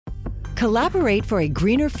Collaborate for a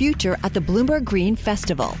greener future at the Bloomberg Green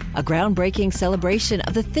Festival, a groundbreaking celebration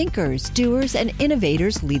of the thinkers, doers, and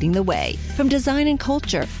innovators leading the way. From design and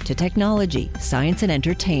culture to technology, science, and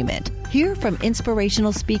entertainment. Hear from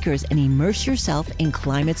inspirational speakers and immerse yourself in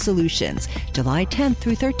climate solutions. July 10th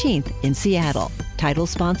through 13th in Seattle. Title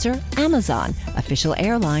sponsor, Amazon. Official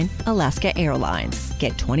airline, Alaska Airlines.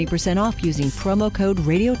 Get 20% off using promo code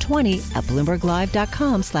Radio20 at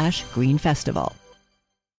BloombergLive.com/Green Festival.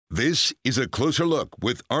 This is A Closer Look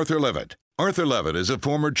with Arthur Levitt. Arthur Levitt is a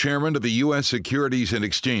former chairman of the U.S. Securities and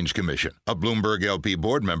Exchange Commission, a Bloomberg LP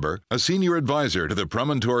board member, a senior advisor to the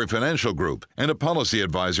Promontory Financial Group, and a policy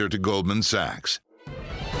advisor to Goldman Sachs.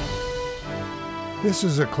 This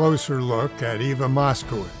is a closer look at Eva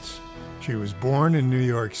Moskowitz. She was born in New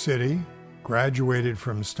York City, graduated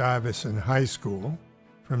from Stuyvesant High School.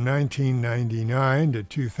 From 1999 to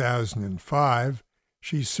 2005,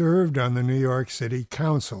 she served on the New York City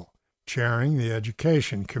Council, chairing the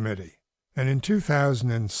Education Committee. And in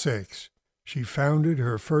 2006, she founded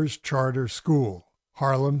her first charter school,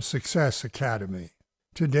 Harlem Success Academy.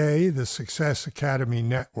 Today, the Success Academy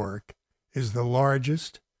Network is the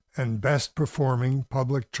largest and best-performing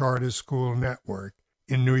public charter school network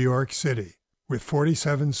in New York City, with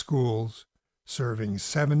 47 schools serving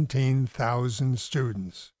 17,000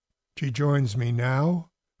 students. She joins me now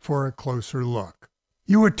for a closer look.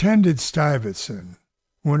 You attended Stuyvesant,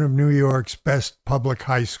 one of New York's best public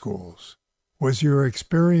high schools. Was your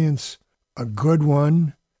experience a good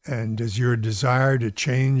one, and does your desire to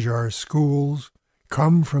change our schools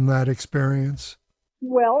come from that experience?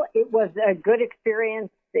 Well, it was a good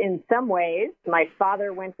experience in some ways. My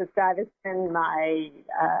father went to Stuyvesant, my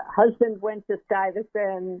husband went to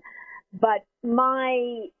Stuyvesant, but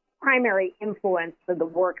my primary influence for the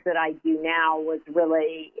work that I do now was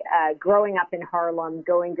really growing up in Harlem,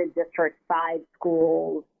 going to District 5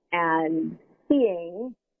 schools, and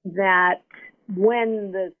seeing that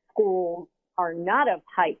when the schools are not of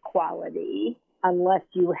high quality, unless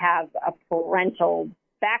you have a parental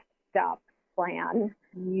backstop plan,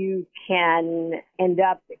 you can end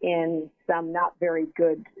up in some not very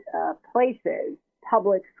good places.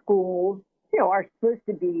 Public schools, are supposed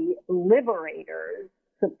to be liberators,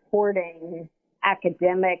 supporting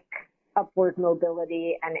academic upward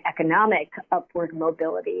mobility and economic upward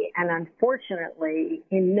mobility. And unfortunately,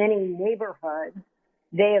 in many neighborhoods,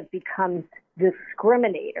 they have become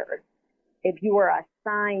discriminators. If you are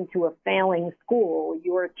assigned to a failing school,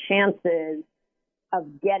 your chances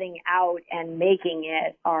of getting out and making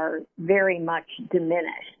it are very much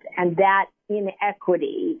diminished. And that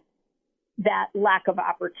inequity, that lack of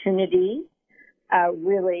opportunity,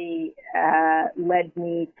 really led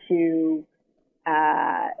me to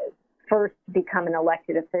first become an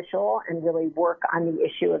elected official and really work on the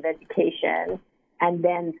issue of education, and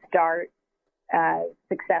then start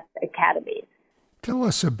Success Academies. Tell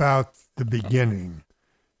us about the beginning.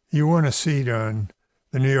 You won a seat on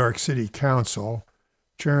the New York City Council,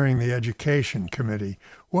 chairing the Education Committee.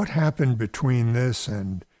 What happened between this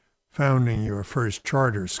and founding your first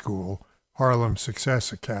charter school, Harlem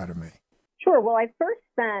Success Academy? Sure. Well, I first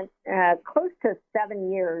spent close to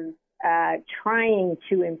 7 years trying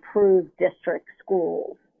to improve district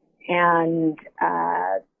schools. And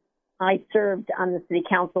I served on the city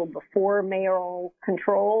council before mayoral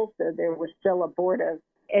control, so there was still a board of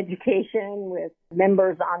education with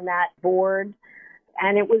members on that board.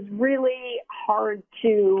 And it was really hard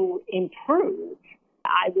to improve.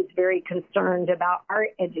 I was very concerned about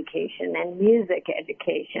art education and music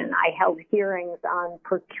education. I held hearings on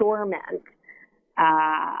procurement,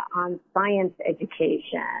 on science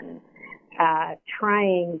education,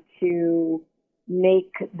 trying to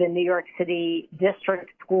make the New York City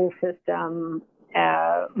district school system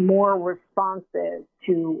more responsive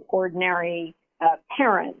to ordinary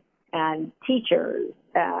parents and teachers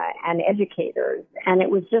and educators. And it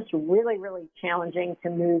was just really, really challenging to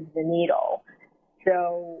move the needle.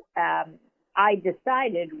 So I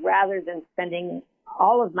decided, rather than spending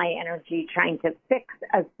all of my energy trying to fix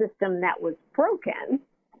a system that was broken,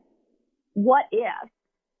 what if,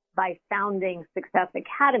 by founding Success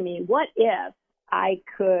Academy, what if I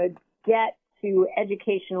could get to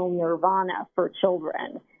educational nirvana for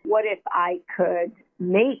children? What if I could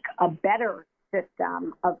make a better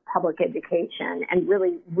system of public education and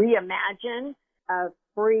really reimagine a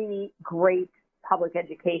free, great public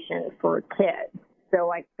education for kids? So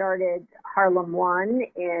I started Harlem One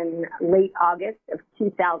in late August of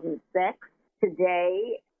 2006.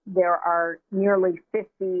 Today, there are nearly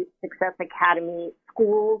 50 Success Academy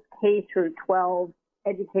schools, K through 12,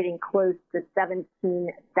 educating close to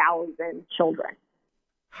 17,000 children.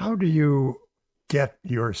 How do you get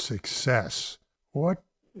your success? What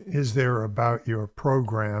is there about your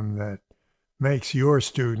program that makes your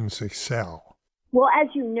students excel? Well, as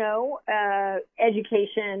you know,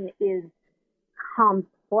 education is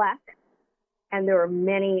complex, and there are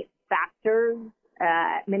many factors,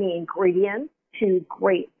 many ingredients to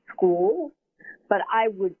great schools. But I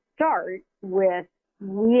would start with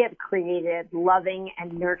we have created loving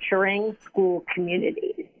and nurturing school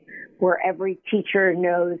communities where every teacher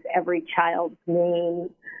knows every child's name,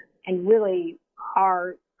 and really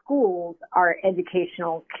our schools are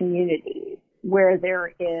educational communities where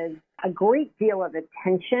there is a great deal of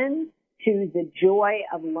attention to the joy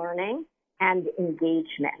of learning and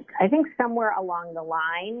engagement. I think somewhere along the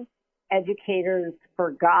line, educators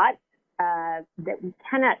forgot that we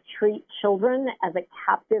cannot treat children as a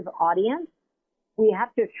captive audience. We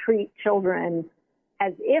have to treat children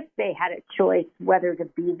as if they had a choice whether to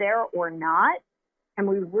be there or not. And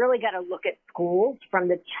we really got to look at schools from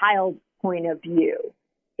the child's point of view.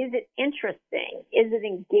 Is it interesting? Is it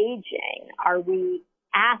engaging? Are we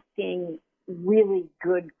asking really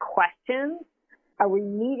good questions? Are we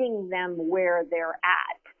meeting them where they're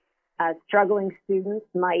at? Struggling students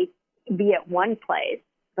might be at one place,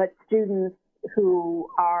 but students who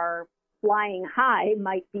are flying high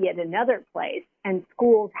might be at another place, and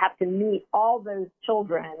schools have to meet all those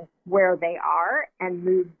children where they are and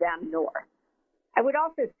move them north. I would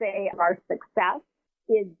also say our success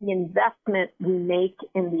is the investment we make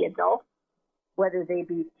in the adults, whether they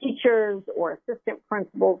be teachers or assistant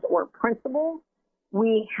principals or principals.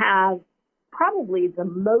 We have probably the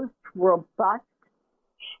most robust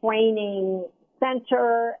training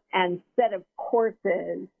center and set of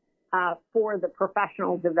courses for the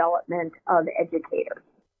professional development of educators.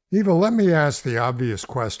 Eva, let me ask the obvious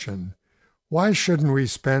question. Why shouldn't we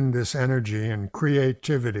spend this energy and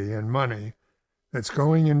creativity and money that's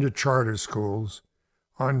going into charter schools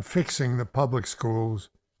on fixing the public schools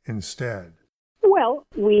instead? Well,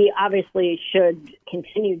 we obviously should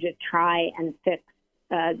continue to try and fix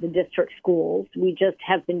the district schools. We just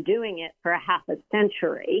have been doing it for a half a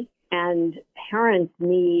century, and parents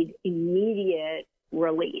need immediate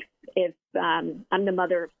relief. If I'm the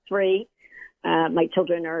mother of three, my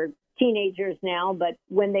children are teenagers now, but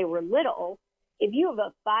when they were little, if you have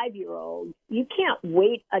a 5-year-old, you can't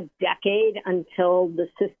wait a decade until the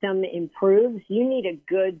system improves. You need a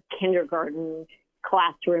good kindergarten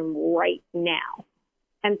classroom right now.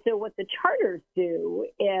 And so what the charters do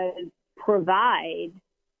is provide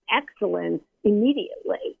excellence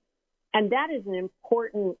immediately. And that is an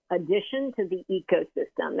important addition to the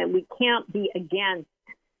ecosystem. And we can't be against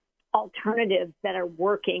alternatives that are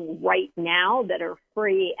working right now that are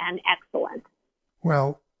free and excellent.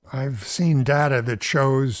 Well, I've seen data that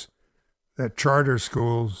shows that charter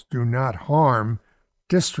schools do not harm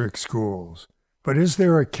district schools. But is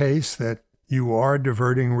there a case that you are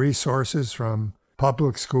diverting resources from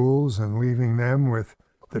public schools and leaving them with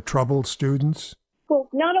the troubled students? Well,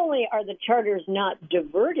 not only are the charters not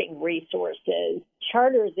diverting resources,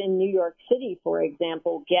 charters in New York City, for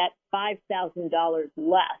example, get $5,000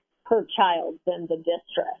 less per child than the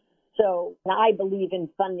district. So I believe in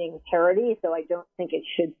funding parity, so I don't think it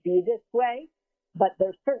should be this way. But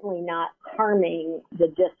they're certainly not harming the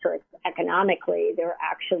districts economically. They're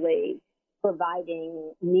actually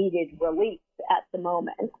providing needed relief at the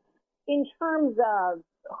moment. In terms of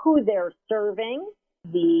who they're serving,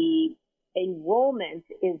 the enrollment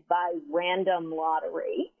is by random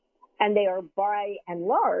lottery, and they are by and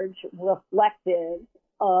large reflective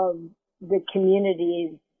of the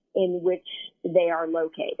communities in which they are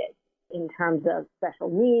located, in terms of special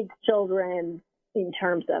needs children, in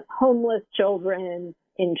terms of homeless children,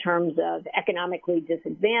 in terms of economically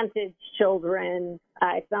disadvantaged children.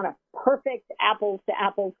 It's not a perfect apples to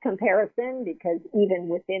apples comparison because even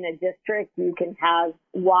within a district, you can have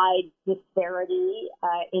wide disparity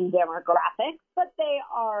in demographics, but they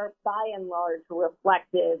are by and large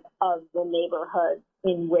reflective of the neighborhoods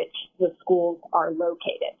in which the schools are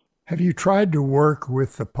located. Have you tried to work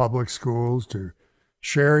with the public schools to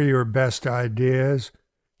share your best ideas?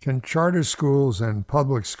 Can charter schools and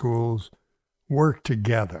public schools work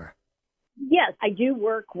together? Yes, I do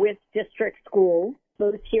work with district schools,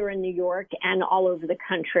 both here in New York and all over the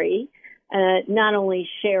country, not only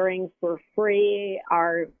sharing for free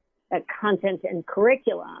our content and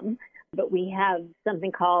curriculum, but we have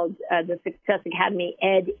something called the Success Academy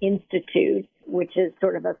Ed Institute, which is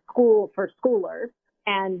sort of a school for schoolers.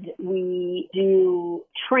 And we do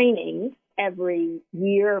training every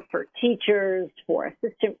year for teachers, for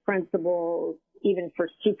assistant principals, even for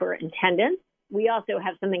superintendents. We also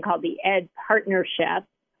have something called the Ed Partnership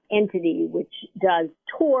Entity, which does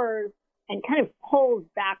tours and kind of pulls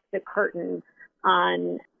back the curtain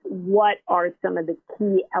on what are some of the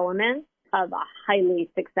key elements of a highly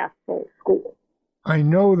successful school. I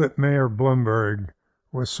know that Mayor Bloomberg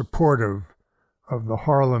was supportive of the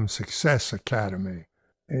Harlem Success Academy.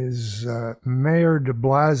 Is Mayor de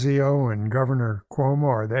Blasio and Governor Cuomo,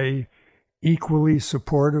 are they equally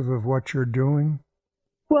supportive of what you're doing?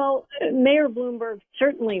 Well, Mayor Bloomberg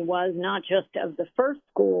certainly was, not just of the first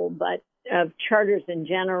school, but of charters in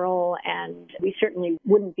general, and we certainly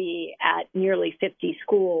wouldn't be at nearly 50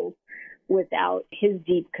 schools without his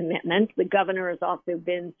deep commitment. The governor has also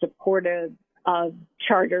been supportive of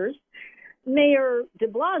charters. Mayor de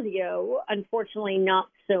Blasio, unfortunately, not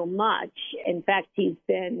so much. In fact, he's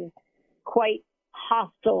been quite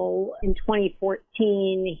hostile. In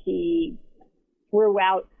 2014, he threw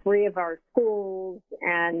out 3 of our schools,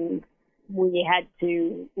 and we had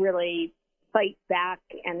to really fight back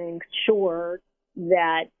and ensure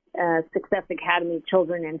that Success Academy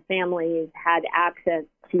children and families had access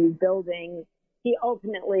to buildings. He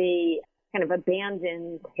ultimately kind of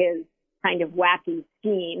abandoned his kind of wacky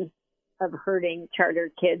scheme of hurting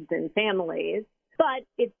charter kids and families. But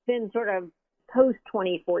it's been sort of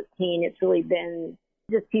post-2014, it's really been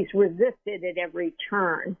just he's resisted at every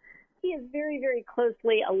turn. He is very, very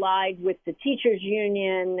closely allied with the teachers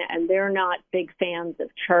union, and they're not big fans of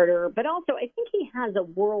charter. But also, I think he has a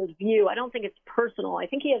worldview. I don't think it's personal. I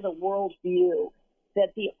think he has a worldview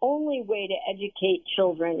that the only way to educate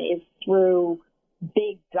children is through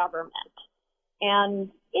big government.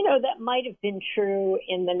 And, you know, that might have been true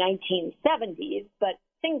in the 1970s, but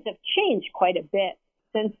things have changed quite a bit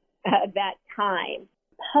since that time.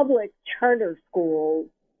 Public charter schools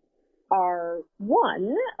are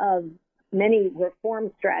one of many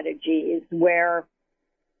reform strategies where,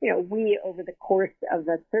 you know, we over the course of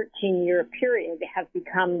a 13-year period have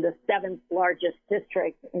become the 7th largest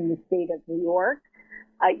district in the state of New York.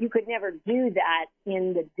 You could never do that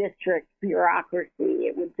in the district bureaucracy.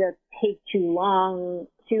 It would just take too long,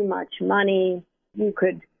 too much money. You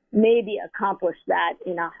could maybe accomplish that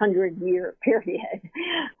in a 100-year period.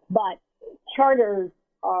 But charters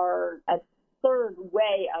are a third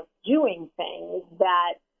way of doing things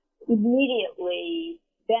that immediately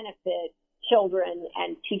benefit children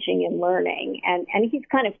and teaching and learning. And he's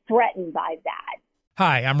kind of threatened by that.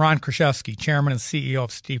 Hi, I'm Ron Kraszewski, Chairman and CEO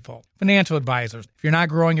of Stifel. Financial advisors, if you're not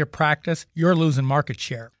growing your practice, you're losing market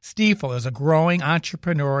share. Stifel is a growing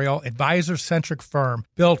entrepreneurial, advisor-centric firm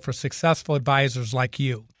built for successful advisors like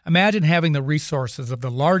you. Imagine having the resources of the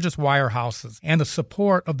largest wirehouses and the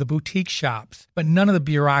support of the boutique shops, but none of the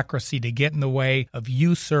bureaucracy to get in the way of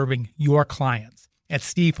you serving your clients. At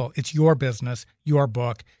Stifel, it's your business, your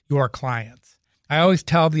book, your clients. I always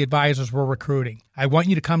tell the advisors we're recruiting, I want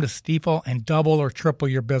you to come to Stifel and double or triple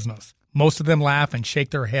your business. Most of them laugh and shake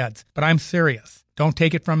their heads, but I'm serious. Don't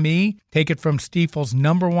take it from me. Take it from Stifel's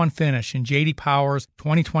 #1 finish in J.D. Power's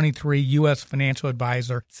 2023 U.S. Financial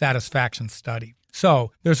Advisor Satisfaction Study.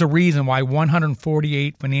 So, there's a reason why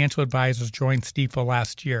 148 financial advisors joined Stifel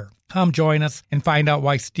last year. Come join us and find out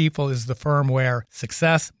why Stifel is the firm where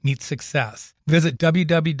success meets success. Visit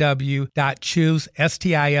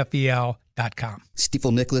www.choosestifel.com.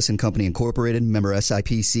 Stifel Nicholas and Company Incorporated, member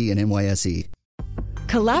SIPC and NYSE.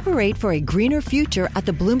 Collaborate for a greener future at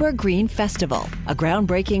the Bloomberg Green Festival, a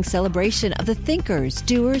groundbreaking celebration of the thinkers,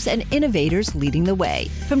 doers, and innovators leading the way.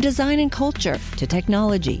 From design and culture to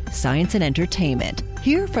technology, science, and entertainment.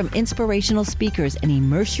 Hear from inspirational speakers and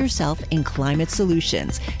immerse yourself in climate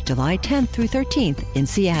solutions. July 10th through 13th in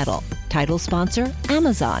Seattle. Title sponsor,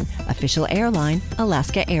 Amazon. Official airline,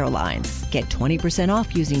 Alaska Airlines. Get 20%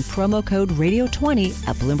 off using promo code Radio20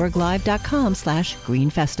 at BloombergLive.com/Green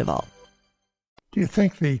Festival. Do you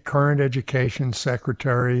think the current education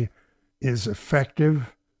secretary is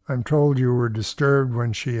effective? I'm told you were disturbed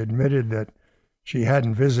when she admitted that she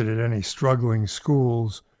hadn't visited any struggling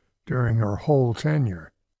schools during her whole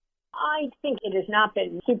tenure. I think it has not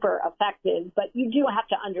been super effective, but you do have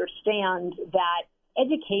to understand that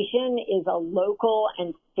education is a local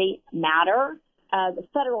and state matter. The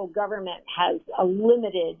federal government has a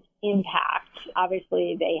limited impact.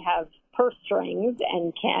 Obviously, they have purse strings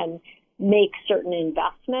and can make certain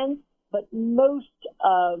investments, but most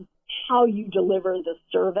of how you deliver the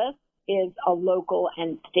service is a local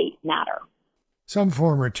and state matter. Some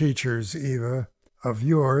former teachers, Eva, of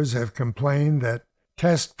yours have complained that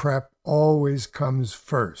test prep always comes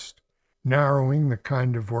first, narrowing the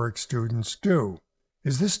kind of work students do.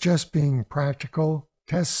 Is this just being practical?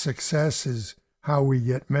 Test success is how we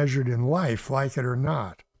get measured in life, like it or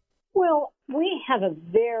not. Well, we have a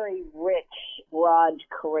very rich broad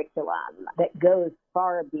curriculum that goes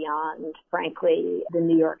far beyond, frankly, the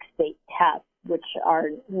New York State tests, which are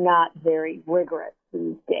not very rigorous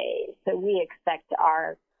these days. So we expect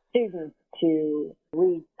our students to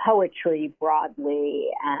read poetry broadly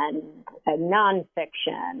and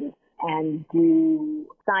nonfiction and do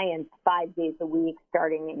science 5 days a week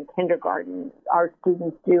starting in kindergarten. Our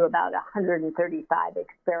students do about 135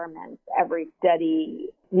 experiments every study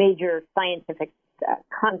major scientific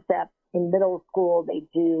concepts. In middle school, they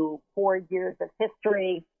do 4 years of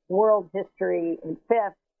history, world history in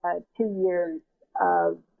fifth, 2 years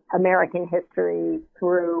of American history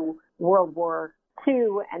through World War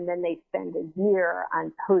II, and then they spend a year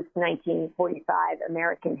on post-1945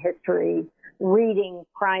 American history, reading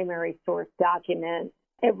primary source documents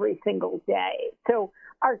every single day. So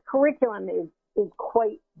our curriculum is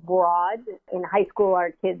quite broad. In high school,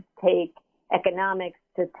 our kids take economics,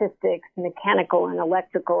 statistics, mechanical and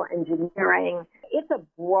electrical engineering. It's a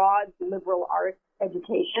broad liberal arts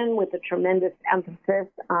education with a tremendous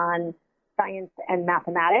emphasis on science and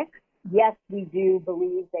mathematics. Yes, we do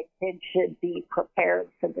believe that kids should be prepared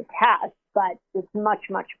for the test, but it's much,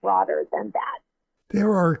 much broader than that.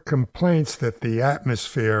 There are complaints that the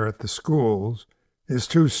atmosphere at the schools is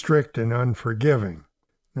too strict and unforgiving.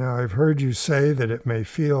 Now, I've heard you say that it may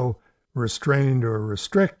feel restrained or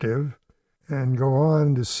restrictive, and go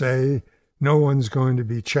on to say no one's going to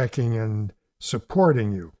be checking and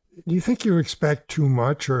supporting you. Do you think you expect too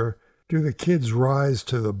much, or do the kids rise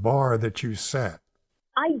to the bar that you set?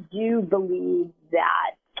 I do believe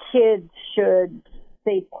that kids should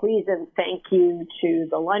say please and thank you to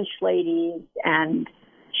the lunch ladies and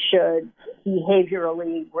should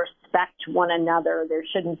behaviorally respect one another. There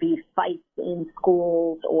shouldn't be fights in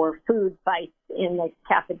schools or food fights in the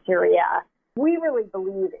cafeteria. We really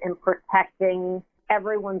believe in protecting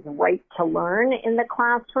everyone's right to learn in the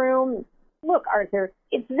classroom. Look, Arthur,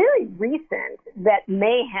 it's very recent that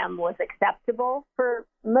mayhem was acceptable for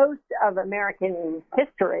most of American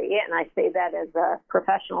history, and I say that as a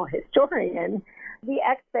professional historian. The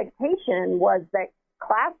expectation was that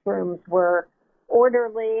classrooms were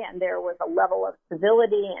orderly and there was a level of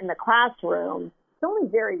civility in the classroom. It's only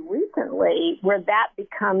very recently where that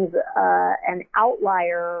becomes an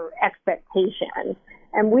outlier expectation.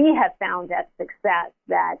 And we have found at Success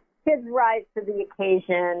that kids rise to the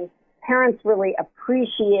occasion. Parents really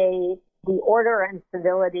appreciate the order and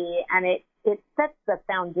civility, and it sets the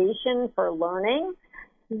foundation for learning.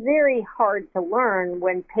 It's very hard to learn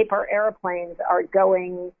when paper airplanes are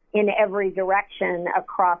going in every direction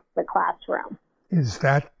across the classroom. Is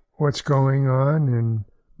that what's going on in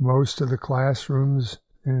most of the classrooms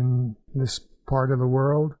in this part of the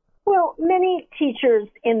world? Well, many teachers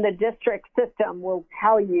in the district system will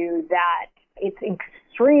tell you that it's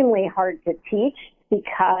extremely hard to teach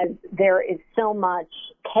because there is so much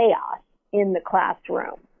chaos in the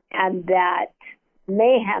classroom, and that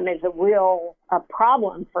mayhem is a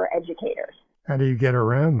problem for educators. How do you get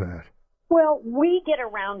around that? Well, we get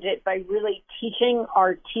around it by really teaching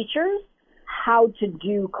our teachers how to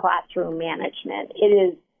do classroom management. It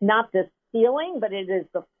is not the ceiling, but it is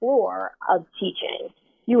the floor of teaching.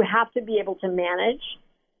 You have to be able to manage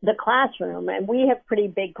the classroom, and we have pretty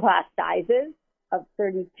big class sizes of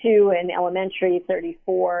 32 in elementary,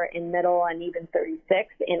 34 in middle, and even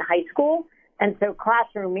 36 in high school. And so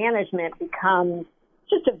classroom management becomes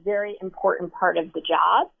just a very important part of the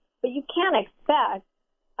job. But you can't expect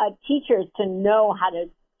teachers to know how to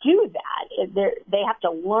do that. They have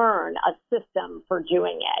to learn a system for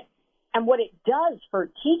doing it. And what it does for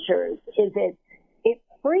teachers is it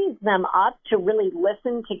frees them up to really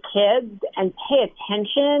listen to kids and pay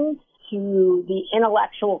attention to the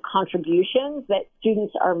intellectual contributions that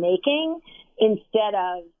students are making instead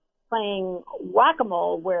of playing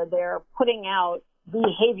whack-a-mole where they're putting out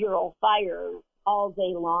behavioral fires all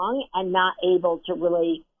day long and not able to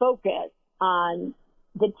really focus on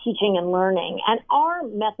the teaching and learning. And our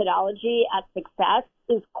methodology at Success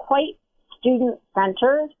is quite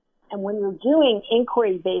student-centered. And when you're doing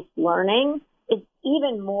inquiry-based learning, it's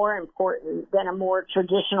even more important than a more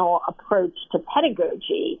traditional approach to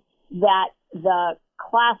pedagogy that the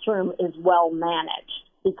classroom is well managed,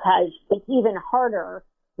 because it's even harder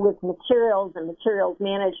with materials and materials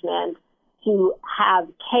management to have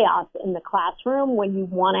chaos in the classroom when you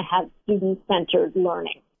want to have student-centered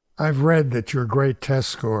learning. I've read that your great test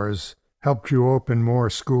scores helped you open more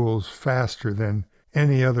schools faster than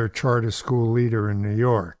any other charter school leader in New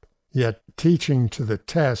York. Yet teaching to the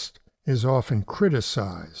test is often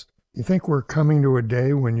criticized. You think we're coming to a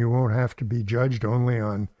day when you won't have to be judged only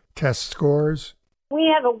on test scores?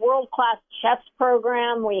 We have a world-class chess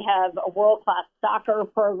program. We have a world-class soccer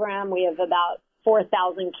program. We have about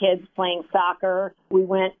 4,000 kids playing soccer. We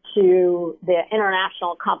went to the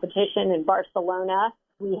international competition in Barcelona.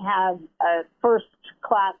 We have a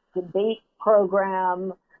first-class debate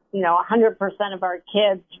program. 100% of our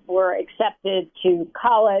kids were accepted to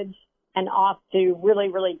college and off to really,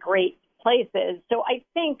 really great places. So I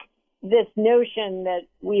think this notion that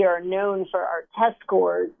we are known for our test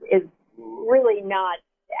scores is really not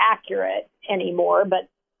accurate anymore. But,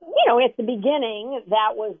 at the beginning,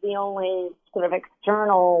 that was the only sort of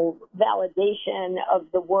external validation of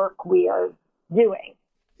the work we are doing.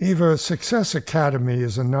 Eva, Success Academy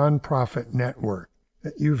is a nonprofit network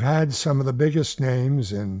that you've had some of the biggest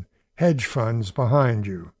names in hedge funds behind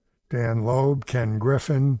you. Dan Loeb, Ken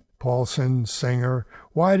Griffin, Paulson, Singer.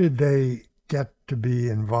 Why did they get to be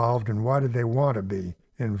involved, and why did they want to be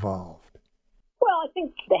involved? Well, I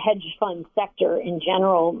think the hedge fund sector in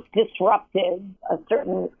general disrupted a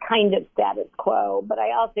certain kind of status quo, but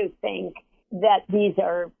I also think that these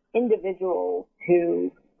are individuals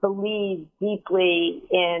who believe deeply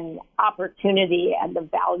in opportunity and the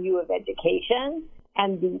value of education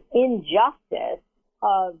and the injustice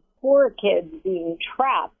of poor kids being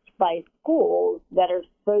trapped by schools that are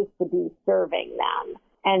supposed to be serving them.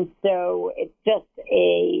 And so it's just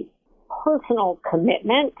a personal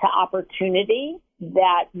commitment to opportunity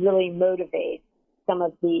that really motivates some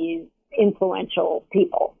of these influential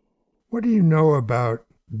people. What do you know about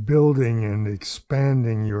building and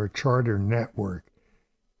expanding your charter network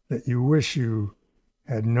that you wish you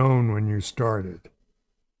had known when you started?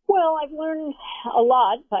 Well, I've learned a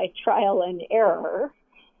lot by trial and error.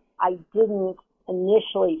 I didn't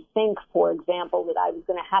initially think, for example, that I was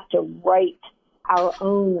going to have to write our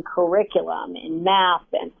own curriculum in math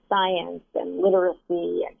and science and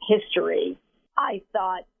literacy and history. I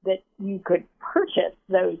thought that you could purchase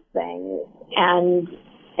those things. And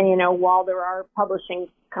while there are publishing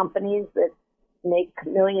companies that make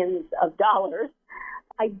millions of dollars,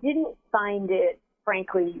 I didn't find it,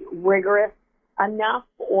 frankly, rigorous enough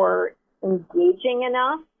or engaging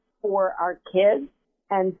enough for our kids.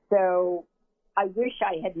 And so I wish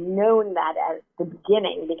I had known that at the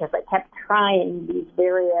beginning, because I kept trying these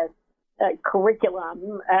various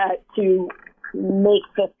curriculum to make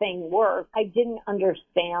the thing work. I didn't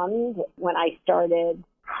understand when I started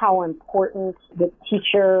how important the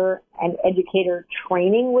teacher and educator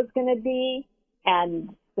training was going to be, and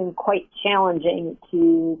it's been quite challenging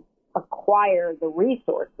to acquire the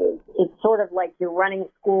resources. It's sort of like you're running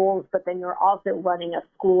schools, but then you're also running a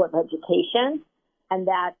school of education, and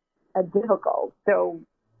that's difficult. So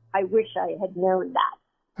I wish I had known that.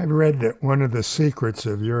 I've read that one of the secrets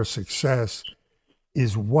of your success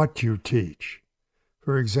is what you teach.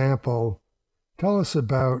 For example, tell us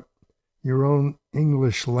about your own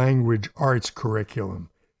English language arts curriculum,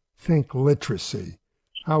 Think Literacy.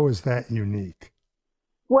 How is that unique?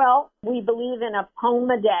 Well, we believe in a poem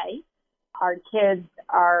a day. Our kids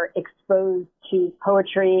are exposed to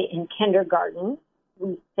poetry in kindergarten.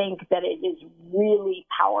 We think that it is really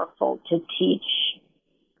powerful to teach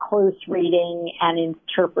close reading and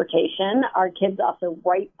interpretation. Our kids also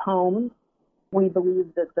write poems. We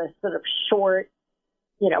believe that the sort of short,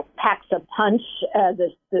 packs a punch,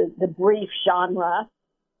 the brief genre,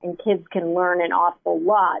 and kids can learn an awful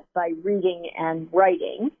lot by reading and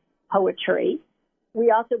writing poetry.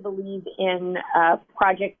 We also believe in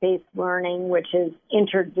project-based learning, which is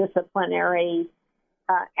interdisciplinary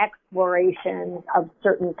exploration of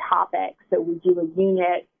certain topics. So we do a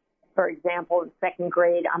unit, for example, in second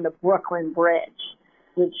grade on the Brooklyn Bridge,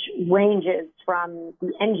 which ranges from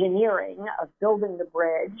the engineering of building the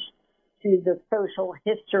bridge to the social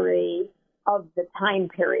history of the time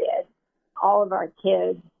period. All of our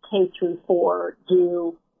kids, K through 4,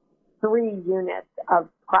 do 3 units of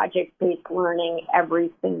project-based learning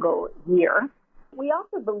every single year. We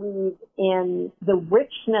also believe in the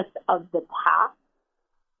richness of the past.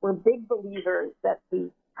 We're big believers that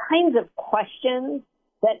the kinds of questions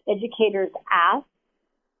that educators ask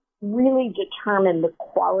really determine the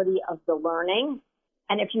quality of the learning.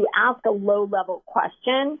 And if you ask a low-level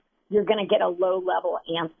question, you're going to get a low-level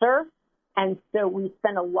answer. And so we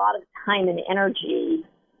spend a lot of time and energy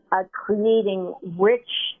creating rich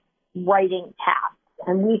writing tasks.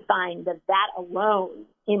 And we find that that alone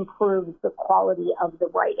improves the quality of the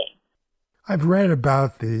writing. I've read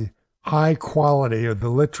about the high quality of the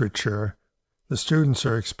literature the students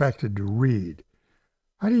are expected to read.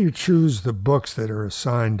 How do you choose the books that are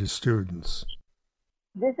assigned to students?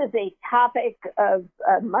 This is a topic of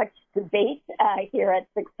much debate here at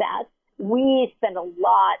Success. We spend a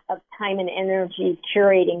lot of time and energy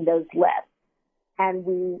curating those lists. and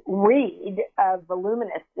we read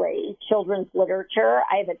voluminously children's literature.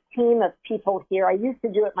 I have a team of people here. I used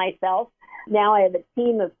to do it myself. Now I have a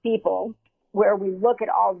team of people where we look at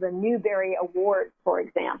all the Newbery Awards, for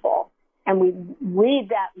example, and we read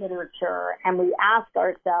that literature and we ask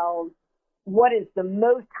ourselves, what is the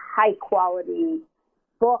most high quality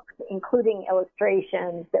books, including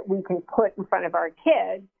illustrations, that we can put in front of our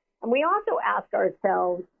kids? And we also ask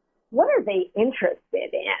ourselves, what are they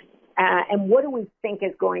interested in? And what do we think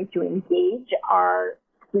is going to engage our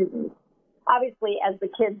students? Obviously, as the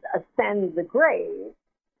kids ascend the grades,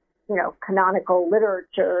 canonical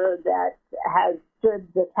literature that has stood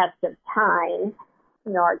the test of time.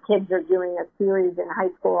 Our kids are doing a series in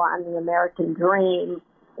high school on the American Dream,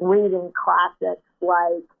 reading classics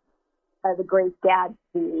like The Great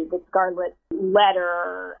Gatsby, The Scarlet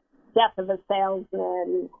Letter, Death of a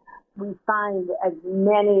Salesman. We find as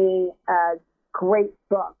many great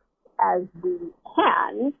books as we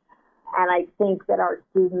can, and I think that our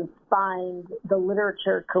students find the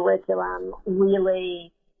literature curriculum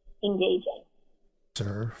really engaging.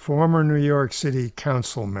 Former New York City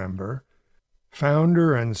Council member,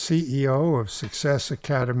 founder and CEO of Success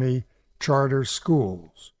Academy Charter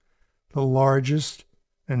Schools, the largest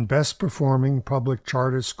and best performing public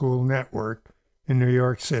charter school network in New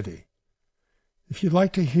York City. If you'd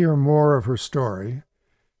like to hear more of her story,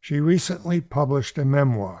 she recently published a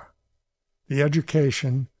memoir, The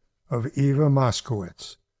Education of Eva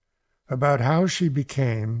Moskowitz, about how she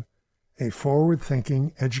became a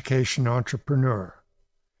forward-thinking education entrepreneur.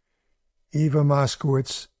 Eva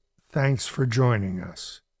Moskowitz, thanks for joining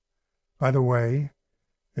us. By the way,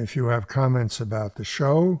 if you have comments about the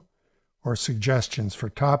show or suggestions for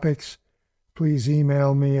topics, please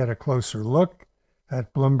email me at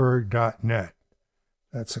acloserlook@bloomberg.net.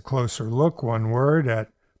 That's a closer look, one word,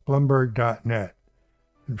 at bloomberg.net.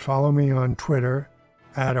 And follow me on Twitter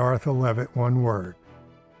at Arthur Levitt, one word.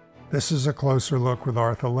 This is A Closer Look with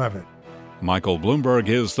Arthur Levitt. Michael Bloomberg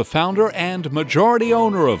is the founder and majority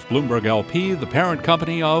owner of Bloomberg LP, the parent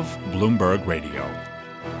company of Bloomberg Radio.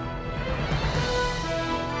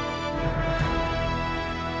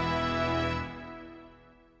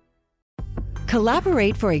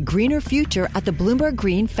 Collaborate for a greener future at the Bloomberg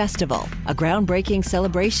Green Festival, a groundbreaking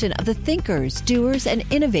celebration of the thinkers, doers, and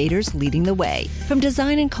innovators leading the way. From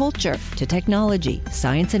design and culture to technology,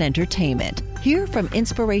 science, and entertainment. Hear from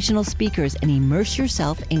inspirational speakers and immerse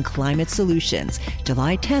yourself in climate solutions.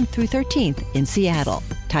 July 10th through 13th in Seattle.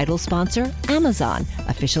 Title sponsor, Amazon.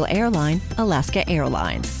 Official airline, Alaska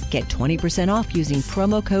Airlines. Get 20% off using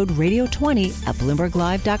promo code RADIO20 at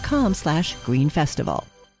BloombergLive.com/Green Festival.